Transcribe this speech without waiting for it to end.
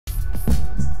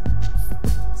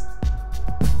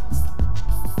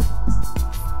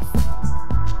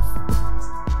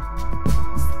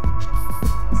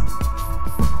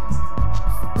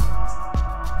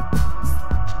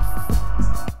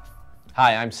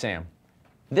Hi, I'm Sam.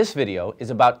 This video is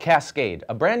about Cascade,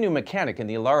 a brand new mechanic in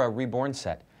the Alara Reborn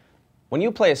set. When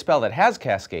you play a spell that has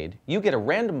Cascade, you get a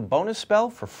random bonus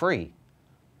spell for free.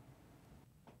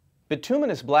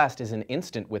 Bituminous Blast is an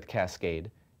instant with Cascade,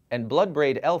 and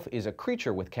Bloodbraid Elf is a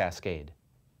creature with Cascade.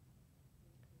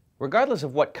 Regardless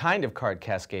of what kind of card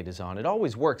Cascade is on, it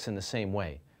always works in the same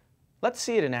way. Let's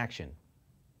see it in action.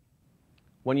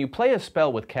 When you play a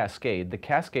spell with Cascade, the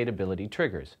Cascade ability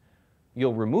triggers.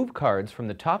 You'll remove cards from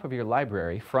the top of your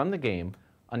library from the game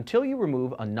until you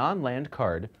remove a non-land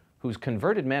card whose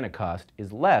converted mana cost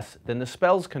is less than the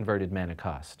spell's converted mana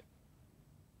cost.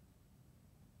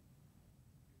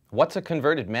 What's a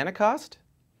converted mana cost?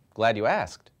 Glad you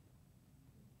asked.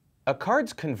 A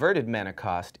card's converted mana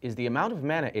cost is the amount of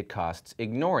mana it costs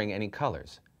ignoring any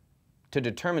colors. To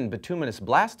determine Bituminous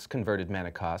Blast's converted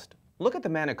mana cost, look at the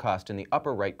mana cost in the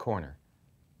upper right corner.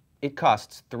 It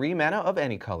costs 3 mana of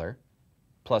any color,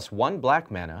 plus 1 black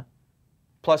mana,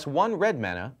 plus 1 red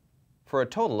mana, for a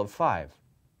total of 5.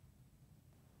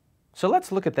 So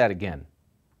let's look at that again.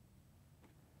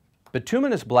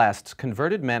 Bituminous Blast's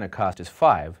converted mana cost is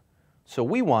 5, so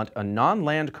we want a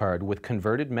non-land card with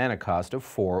converted mana cost of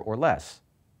 4 or less.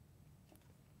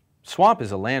 Swamp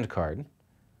is a land card.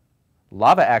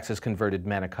 Lava Axe's converted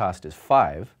mana cost is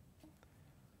 5.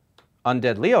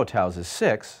 Undead Leotau's is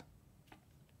 6.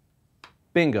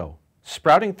 Bingo!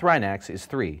 Sprouting Thrynax is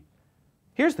 3.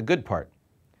 Here's the good part.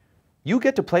 You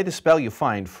get to play the spell you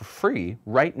find for free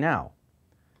right now.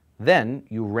 Then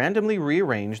you randomly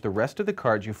rearrange the rest of the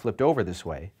cards you flipped over this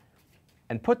way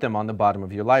and put them on the bottom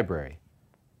of your library.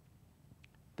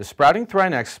 The Sprouting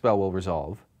Thrynax spell will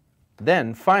resolve.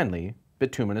 Then, finally,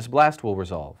 Bituminous Blast will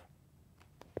resolve.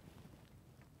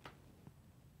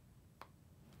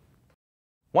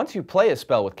 Once you play a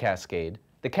spell with Cascade,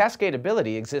 the Cascade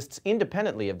ability exists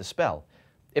independently of the spell.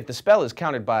 If the spell is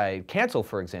countered by cancel,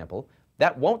 for example,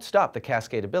 that won't stop the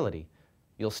Cascade ability.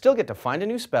 You'll still get to find a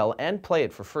new spell and play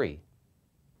it for free.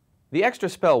 The extra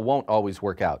spell won't always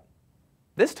work out.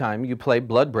 This time you play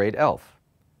Bloodbraid Elf.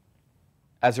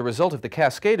 As a result of the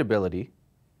Cascade ability,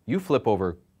 you flip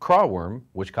over Crawworm,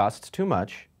 which costs too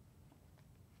much,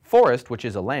 Forest, which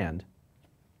is a land,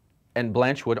 and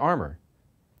Blanchwood Armor.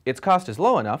 Its cost is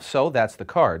low enough, so that's the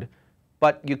card,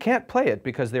 but you can't play it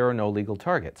because there are no legal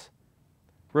targets.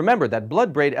 Remember that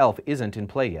Bloodbraid Elf isn't in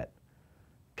play yet.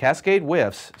 Cascade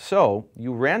whiffs, so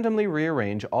you randomly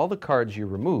rearrange all the cards you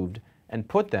removed and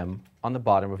put them on the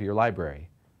bottom of your library.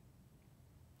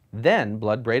 Then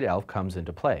Bloodbraid Elf comes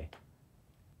into play.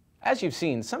 As you've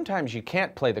seen, sometimes you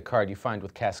can't play the card you find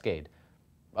with Cascade.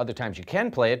 Other times you can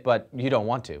play it, but you don't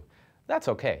want to. That's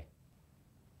okay.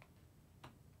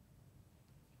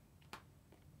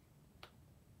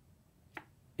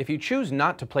 If you choose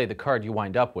not to play the card you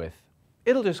wind up with,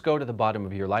 it'll just go to the bottom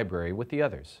of your library with the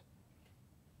others.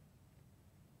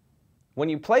 When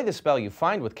you play the spell you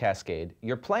find with Cascade,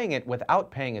 you're playing it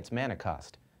without paying its mana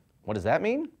cost. What does that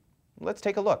mean? Let's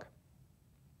take a look.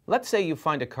 Let's say you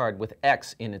find a card with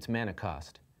X in its mana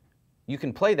cost. You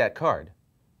can play that card.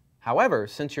 However,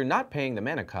 since you're not paying the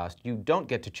mana cost, you don't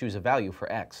get to choose a value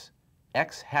for X.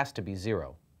 X has to be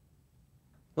 0.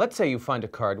 Let's say you find a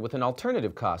card with an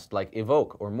alternative cost like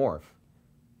Evoke or Morph.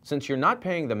 Since you're not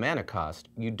paying the mana cost,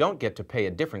 you don't get to pay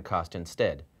a different cost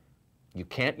instead. You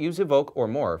can't use Evoke or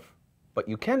Morph, but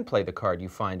you can play the card you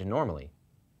find normally.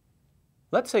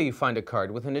 Let's say you find a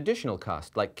card with an additional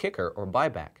cost like Kicker or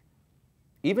Buyback.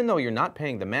 Even though you're not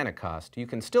paying the mana cost, you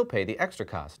can still pay the extra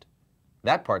cost.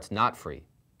 That part's not free.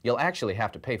 You'll actually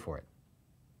have to pay for it.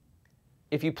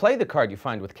 If you play the card you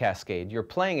find with Cascade, you're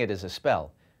playing it as a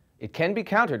spell. It can be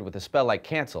countered with a spell like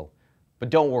Cancel, but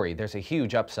don't worry, there's a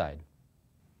huge upside.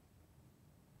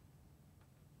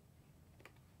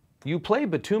 You play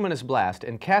Bituminous Blast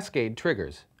and Cascade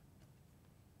triggers.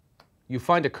 You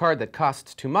find a card that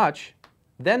costs too much,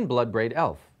 then Bloodbraid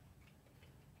Elf.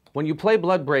 When you play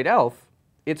Bloodbraid Elf,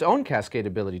 its own Cascade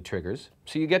ability triggers,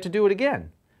 so you get to do it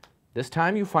again. This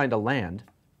time you find a land,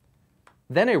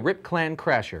 then a Rip Clan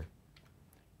Crasher.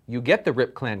 You get the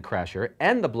Rip Clan Crasher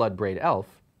and the Bloodbraid Elf,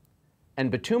 and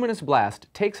Bituminous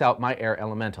Blast takes out my Air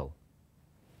Elemental.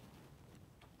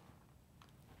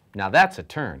 Now that's a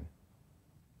turn.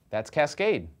 That's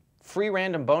Cascade. Free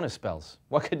random bonus spells.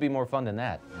 What could be more fun than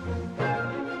that?